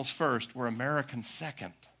disciples first. We're Americans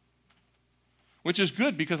second. Which is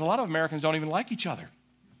good because a lot of Americans don't even like each other.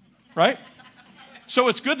 Right? So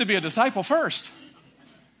it's good to be a disciple first.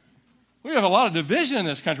 We have a lot of division in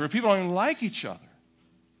this country where people don't even like each other.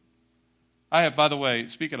 I have, by the way,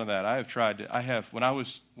 speaking of that, when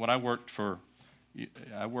I worked for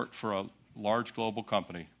a large global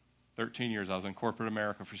company, 13 years. I was in corporate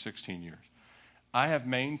America for 16 years. I have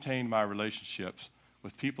maintained my relationships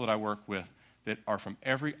with people that I work with that are from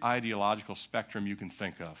every ideological spectrum you can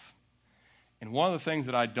think of. And one of the things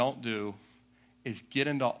that I don't do is get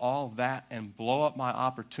into all that and blow up my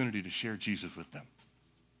opportunity to share Jesus with them.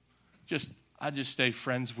 I just stay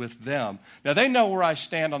friends with them. Now, they know where I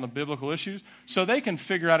stand on the biblical issues, so they can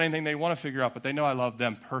figure out anything they want to figure out, but they know I love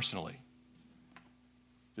them personally.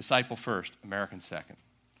 Disciple first, American second.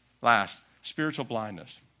 Last, spiritual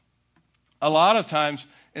blindness. A lot of times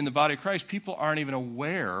in the body of Christ, people aren't even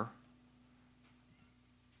aware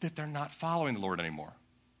that they're not following the Lord anymore.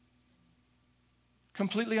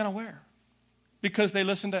 Completely unaware. Because they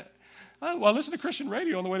listen to Christian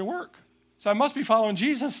radio on the way to work. So I must be following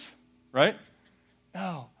Jesus, right?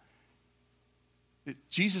 No.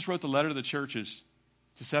 Jesus wrote the letter to the churches,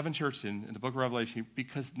 to 7 churches in the book of Revelation,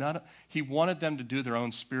 because he wanted them to do their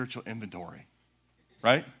own spiritual inventory,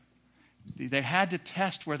 right? They had to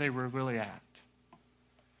test where they were really at.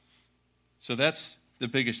 So that's the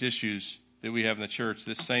biggest issues that we have in the church.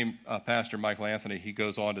 This same pastor, Michael Anthony, he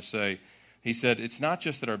goes on to say, he said, it's not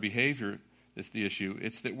just that our behavior is the issue,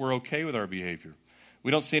 it's that we're okay with our behavior.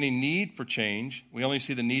 We don't see any need for change. We only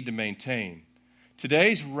see the need to maintain.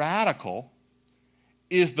 Today's radical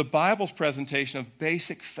is the Bible's presentation of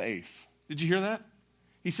basic faith. Did you hear that?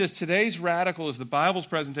 He says today's radical is the Bible's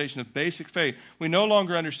presentation of basic faith. We no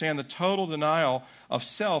longer understand the total denial of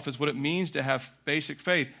self as what it means to have basic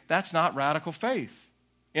faith. That's not radical faith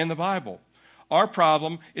in the Bible. Our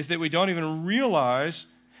problem is that we don't even realize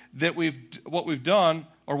that what we've done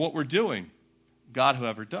or what we're doing. God,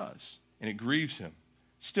 whoever does, and it grieves him.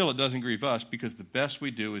 Still, it doesn't grieve us because the best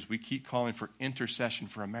we do is we keep calling for intercession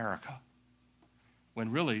for America.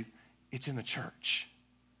 When really, it's in the church.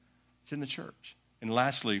 It's in the church. And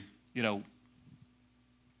lastly,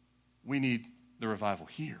 we need the revival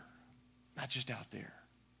here, not just out there.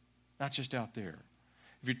 Not just out there.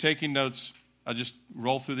 If you're taking notes, I'll just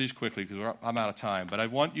roll through these quickly because I'm out of time. But I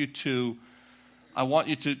want you to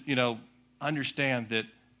understand that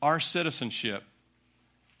our citizenship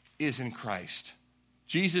is in Christ.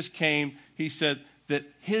 Jesus came, he said that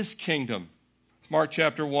his kingdom, Mark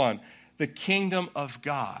chapter 1, the kingdom of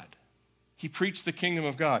God. He preached the kingdom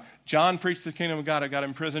of God. John preached the kingdom of God. I got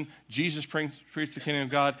in prison. Jesus preached the kingdom of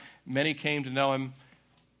God. Many came to know him.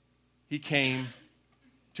 He came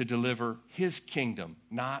to deliver his kingdom,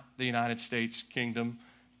 not the United States kingdom,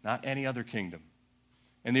 not any other kingdom.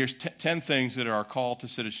 And there's 10 things that are our call to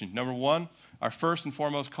citizenship. Number 1, our first and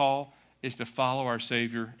foremost call is to follow our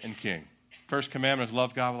Savior and King. First commandment is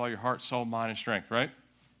love God with all your heart, soul, mind, and strength, right?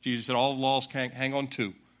 Jesus said all the laws hang on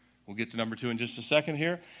 2. We'll get to number 2 in just a second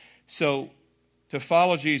here. So, to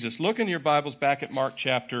follow Jesus, look in your Bibles back at Mark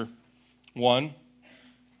chapter 1.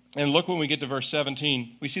 And look when we get to verse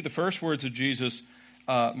 17. We see the first words of Jesus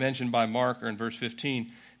mentioned by Mark, or in verse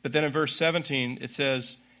 15. But then in verse 17, it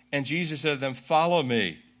says, and Jesus said to them, follow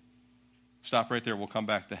me. Stop right there. We'll come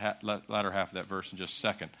back to the latter half of that verse in just a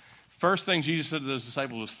second. First thing Jesus said to those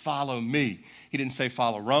disciples was, follow me. He didn't say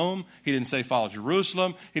follow Rome. He didn't say follow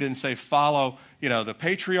Jerusalem. He didn't say follow, the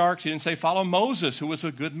patriarchs. He didn't say follow Moses, who was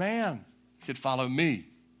a good man. He said, follow me.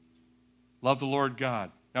 Love the Lord God.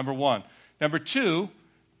 Number one. Number two,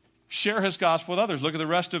 share his gospel with others. Look at the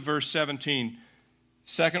rest of verse 17.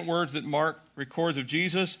 Second words that Mark records of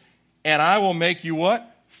Jesus, and I will make you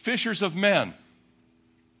what? Fishers of men.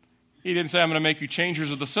 He didn't say I'm going to make you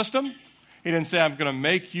changers of the system. He didn't say I'm going to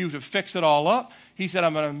make you to fix it all up. He said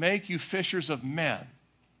I'm going to make you fishers of men.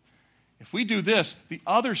 If we do this, the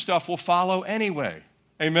other stuff will follow anyway.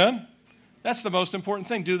 Amen? That's the most important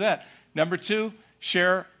thing. Do that. Number two,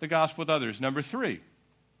 share the gospel with others. Number three,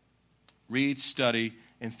 read, study,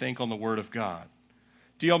 and think on the Word of God.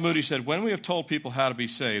 D.L. Moody said, when we have told people how to be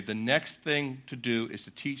saved, the next thing to do is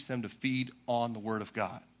to teach them to feed on the Word of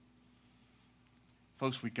God.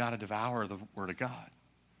 Folks, we've got to devour the Word of God.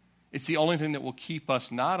 It's the only thing that will keep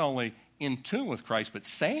us not only in tune with Christ, but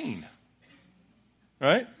sane.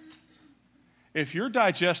 Right? If you're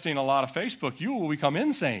digesting a lot of Facebook, you will become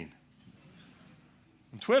insane.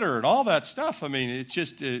 And Twitter and all that stuff, it's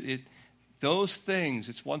just, those things,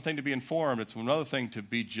 it's one thing to be informed, it's another thing to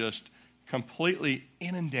be just completely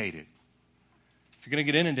inundated. If you're going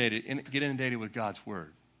to get inundated with God's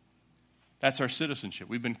Word. That's our citizenship.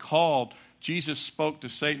 We've been called. Jesus spoke to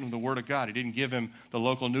Satan with the Word of God. He didn't give him the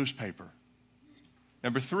local newspaper.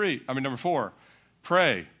 Number four,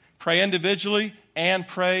 pray. Pray individually and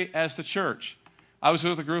pray as the church. I was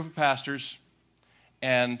with a group of pastors,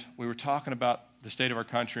 and we were talking about the state of our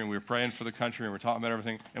country, and we were praying for the country, and we were talking about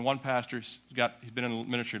everything. And one pastor, he's been in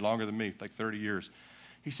ministry longer than me, like 30 years.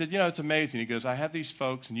 He said, it's amazing. He goes, I have these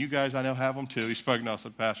folks, and you guys I know have them too. He spoke, no, I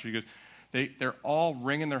said, Pastor, he goes, they're all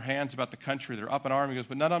wringing their hands about the country. They're up in arms. He goes,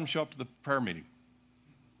 but none of them show up to the prayer meeting.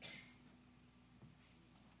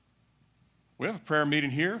 We have a prayer meeting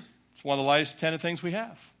here. It's one of the lightest attended things we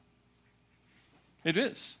have. It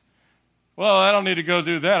is. Well, I don't need to go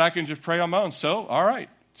do that. I can just pray on my own. So, all right.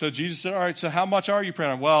 So Jesus said, all right, so how much are you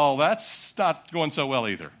praying on? Well, that's not going so well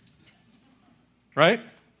either. Right?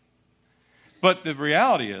 But the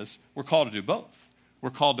reality is we're called to do both.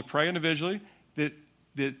 We're called to pray individually.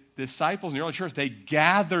 The disciples in the early church, they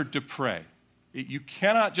gathered to pray. You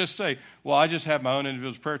cannot just say, well, I just have my own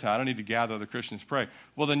individual prayer time. I don't need to gather other Christians to pray.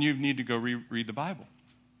 Well, then you need to go read the Bible.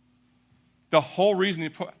 The whole reason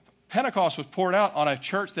Pentecost was poured out on a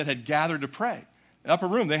church that had gathered to pray. An upper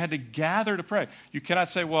room, they had to gather to pray. You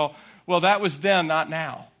cannot say, well, that was then, not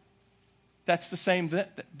now. That's the same,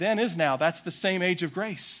 then is now. That's the same age of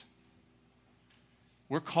grace.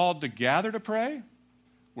 We're called to gather to pray.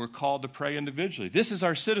 We're called to pray individually. This is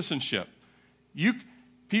our citizenship.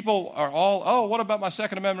 People are all, what about my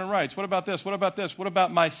Second Amendment rights? What about this? What about this? What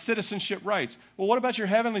about my citizenship rights? Well, what about your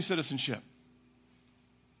heavenly citizenship?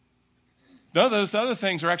 No, those other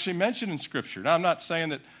things are actually mentioned in Scripture. Now, I'm not saying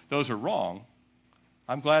that those are wrong.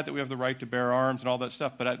 I'm glad that we have the right to bear arms and all that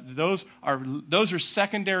stuff, but those are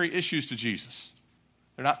secondary issues to Jesus.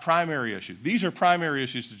 They're not primary issues. These are primary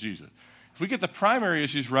issues to Jesus. If we get the primary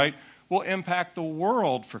issues right, we'll impact the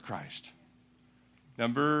world for Christ.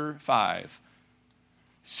 Number 5,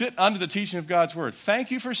 sit under the teaching of God's Word.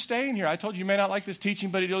 Thank you for staying here. I told you may not like this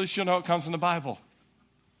teaching, but at least you'll know it comes from the Bible.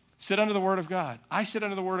 Sit under the Word of God. I sit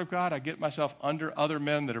under the Word of God. I get myself under other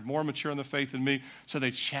men that are more mature in the faith than me, so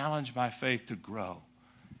they challenge my faith to grow.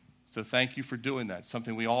 So thank you for doing that. It's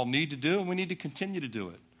something we all need to do, and we need to continue to do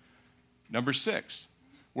it. Number 6,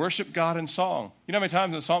 worship God in song. You know how many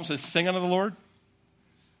times the psalm says, sing unto the Lord?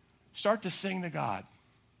 Start to sing to God.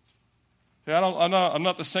 Say, I'm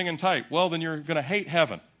not the singing type. Well, then you're going to hate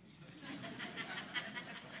heaven.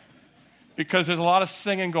 Because there's a lot of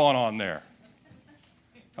singing going on there.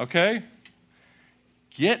 Okay?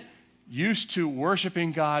 Get used to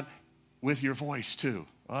worshiping God with your voice too.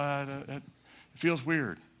 It feels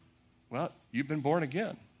weird. Well, you've been born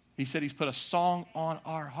again. He said he's put a song on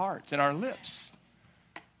our hearts and our lips.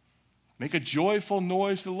 Make a joyful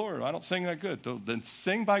noise to the Lord. I don't sing that good. Then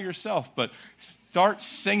sing by yourself, but start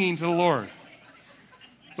singing to the Lord.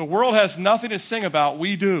 The world has nothing to sing about.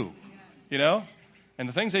 We do, And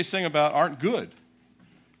the things they sing about aren't good.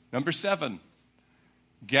 Number 7,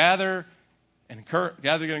 gather to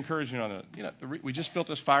get encouragement on it. We just built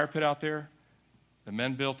this fire pit out there. The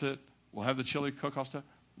men built it. We'll have the chili cook-off stuff.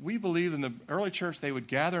 We believe in the early church they would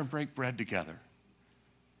gather and break bread together.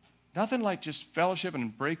 Nothing like just fellowship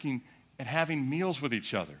and breaking and having meals with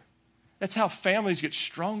each other. That's how families get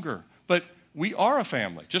stronger. But We are a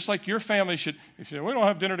family. Just like your family should, if you say, we don't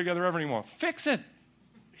have dinner together ever anymore, fix it.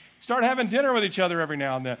 Start having dinner with each other every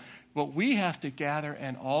now and then. But we have to gather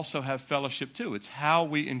and also have fellowship too. It's how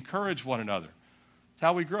we encourage one another. It's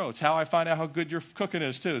how we grow. It's how I find out how good your cooking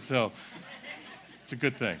is too. So it's a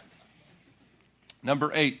good thing.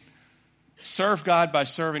 Number 8, serve God by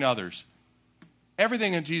serving others.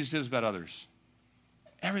 Everything that Jesus did is about others.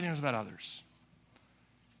 Everything is about others.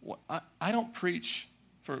 I don't preach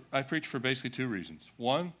I preach for basically 2 reasons.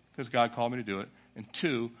 1, because God called me to do it. And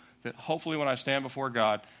 2, that hopefully when I stand before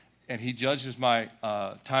God and he judges my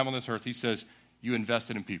time on this earth, he says, you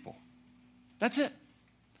invested in people. That's it.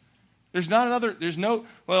 There's no,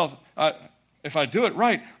 if I do it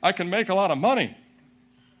right, I can make a lot of money.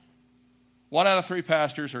 1 out of 3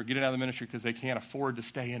 pastors are getting out of the ministry because they can't afford to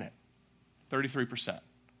stay in it. 33%.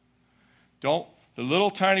 The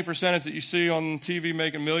little tiny percentage that you see on TV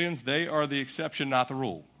making millions, they are the exception, not the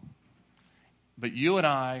rule. But you and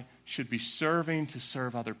I should be serving to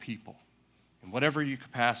serve other people in whatever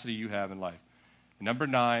capacity you have in life. And number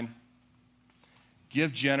 9,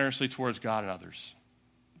 give generously towards God and others.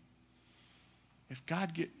 If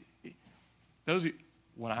God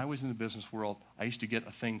when I was in the business world, I used to get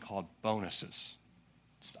a thing called bonuses.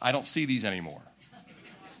 I don't see these anymore.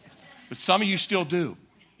 But some of you still do.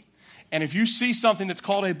 And if you see something that's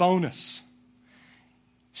called a bonus,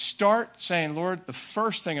 start saying, Lord, the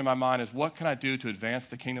first thing in my mind is, what can I do to advance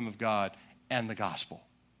the kingdom of God and the gospel?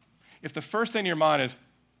 If the first thing in your mind is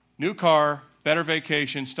new car, better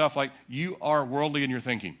vacation, stuff like, you are worldly in your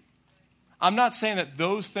thinking. I'm not saying that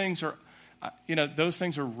those things are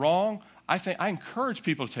wrong. I encourage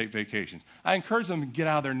people to take vacations. I encourage them to get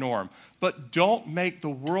out of their norm. But don't make the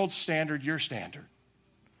world standard your standard.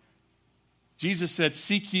 Jesus said,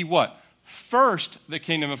 seek ye what? First the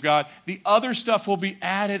kingdom of God. The other stuff will be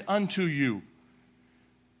added unto you.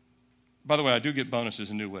 By the way, I do get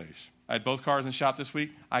bonuses in new ways. I had both cars in the shop this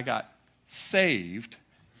week. I got saved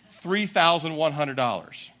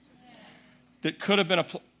 $3,100. That could have been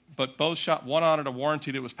but both shop, one honored a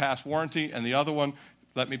warranty that was past warranty, and the other one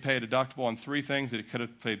let me pay a deductible on 3 things that it could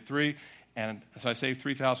have paid 3. And so I saved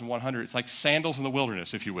 $3,100. It's like sandals in the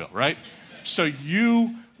wilderness, if you will, right? So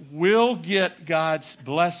you will get God's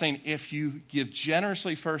blessing if you give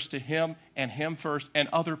generously first to him and him first and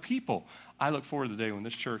other people. I look forward to the day when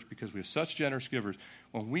this church, because we have such generous givers,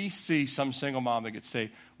 when we see some single mom that gets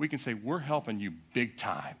saved, we can say, we're helping you big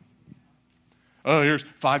time. Oh, here's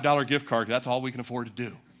 $5 gift card. That's all we can afford to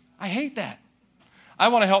do. I hate that. I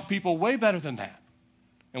want to help people way better than that.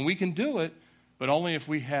 And we can do it, but only if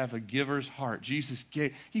we have a giver's heart. Jesus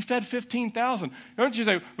gave. He fed 15,000. Don't you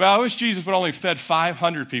say, well, I wish Jesus would only fed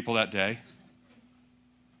 500 people that day.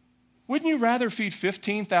 Wouldn't you rather feed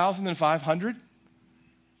 15,000 than 500?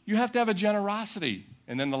 You have to have a generosity.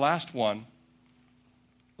 And then the last one,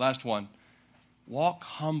 walk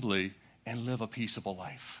humbly and live a peaceable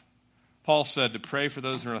life. Paul said to pray for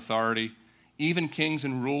those in authority, even kings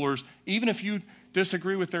and rulers. Even if you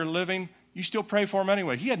disagree with their living, you still pray for them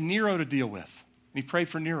anyway. He had Nero to deal with. And he prayed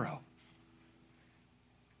for Nero.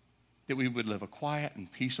 That we would live a quiet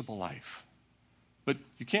and peaceable life. But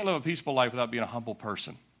you can't live a peaceable life without being a humble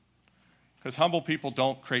person. Because humble people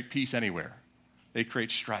don't create peace anywhere. They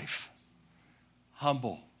create strife.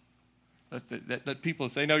 Humble. Let people,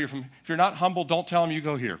 if they know you're from, if you're not humble, don't tell them you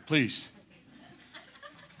go here, please.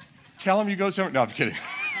 Tell them you go somewhere. No, I'm kidding.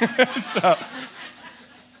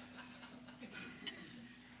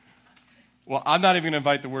 Well, I'm not even going to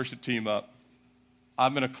invite the worship team up.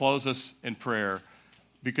 I'm going to close us in prayer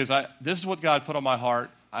because this is what God put on my heart.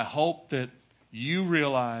 I hope that you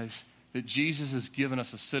realize that Jesus has given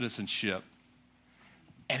us a citizenship,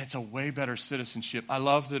 and it's a way better citizenship. I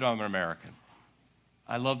love that I'm an American.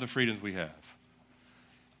 I love the freedoms we have.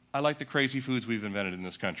 I like the crazy foods we've invented in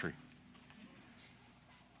this country.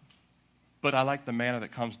 But I like the manna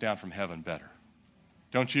that comes down from heaven better.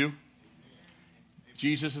 Don't you?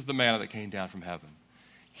 Jesus is the manna that came down from heaven.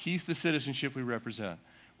 He's the citizenship we represent.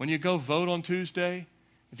 When you go vote on Tuesday,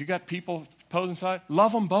 if you got people opposing side,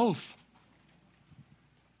 love them both.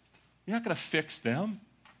 You're not going to fix them.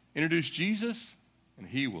 Introduce Jesus, and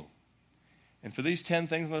he will. And for these 10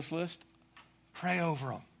 things on this list, pray over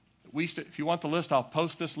them. If you want the list, I'll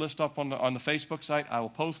post this list up on the Facebook site. I will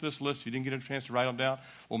post this list. If you didn't get a chance to write them down,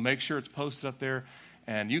 we'll make sure it's posted up there.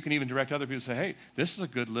 And you can even direct other people to say, hey, this is a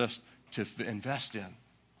good list to invest in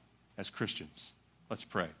as Christians. Let's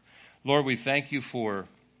pray. Lord, we thank you for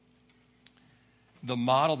the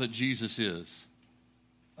model that Jesus is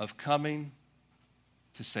of coming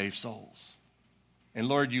to save souls. And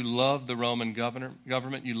Lord, you loved the Roman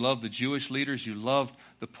government. You loved the Jewish leaders. You loved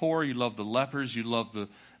the poor. You loved the lepers. You loved the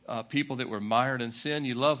people that were mired in sin.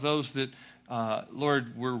 You love those that,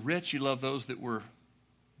 Lord, were rich. You love those that were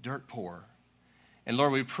dirt poor. And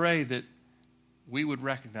Lord, we pray that we would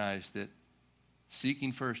recognize that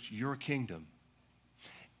seeking first your kingdom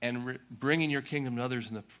and bringing your kingdom to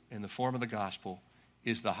others in the form of the gospel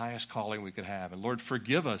is the highest calling we could have. And Lord,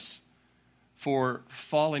 forgive us for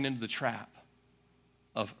falling into the trap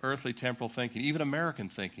of earthly temporal thinking, even American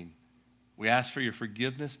thinking. We ask for your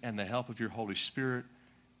forgiveness and the help of your Holy Spirit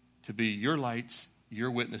to be your lights,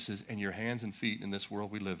 your witnesses, and your hands and feet in this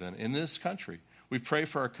world we live in this country. We pray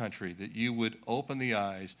for our country that you would open the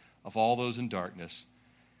eyes of all those in darkness.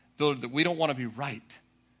 Though that we don't want to be right,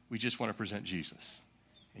 we just want to present Jesus.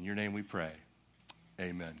 In your name we pray.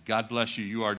 Amen. God bless you. You are